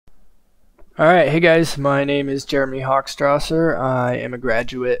Alright, hey guys, my name is Jeremy Hochstrasser. I am a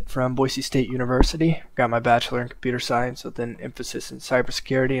graduate from Boise State University. Got my bachelor in computer science with an emphasis in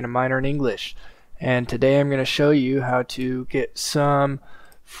cybersecurity and a minor in English. And today I'm going to show you how to get some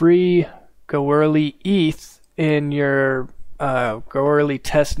free Goerli ETH in your Goerli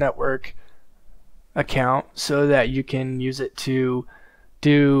test network account so that you can use it to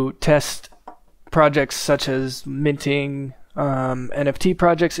do test projects such as minting NFT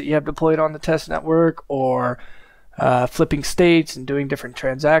projects that you have deployed on the test network, or flipping states and doing different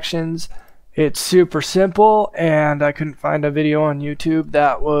transactions. It's super simple, and I couldn't find a video on YouTube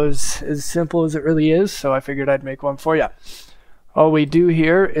that was as simple as it really is, so I figured I'd make one for you. All we do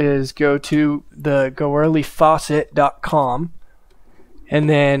here is go to the goerlifaucet.com, and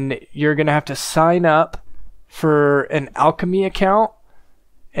then you're going to have to sign up for an Alchemy account,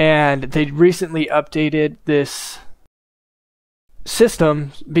 and they recently updated this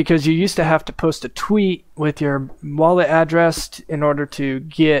system because you used to have to post a tweet with your wallet address in order to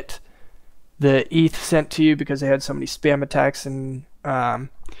get the ETH sent to you because they had so many spam attacks and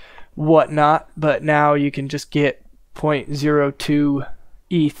whatnot, but now you can just get 0.02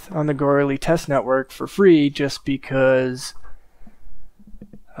 ETH on the Goerli test network for free just because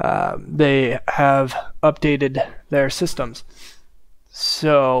they have updated their systems.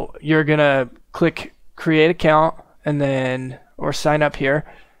 So you're gonna click create account and then or sign up here,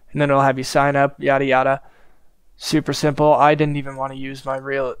 and then it'll have you sign up, yada yada. Super simple. I didn't even want to use my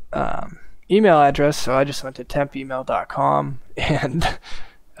real email address, so I just went to tempemail.com and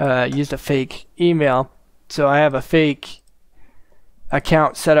used a fake email. So I have a fake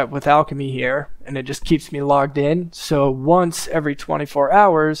account set up with Alchemy here, and it just keeps me logged in. So once every 24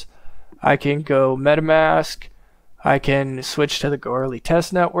 hours, I can go MetaMask, I can switch to the Goerli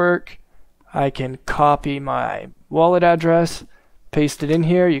test network, I can copy my wallet address, paste it in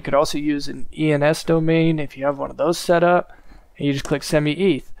here. You could also use an ENS domain if you have one of those set up, and you just click send me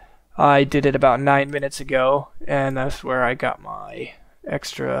ETH. I did it about 9 minutes ago, and that's where I got my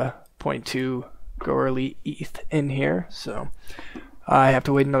extra 0.2 Goerli ETH in here. So I have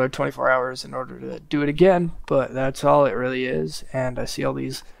to wait another 24 hours in order to do it again, but that's all it really is. And I see all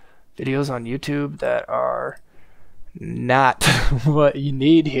these videos on YouTube that are not what you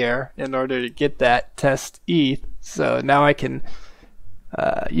need here in order to get that test ETH. So now I can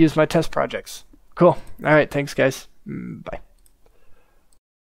use my test projects. Cool. All right. Thanks, guys. Bye.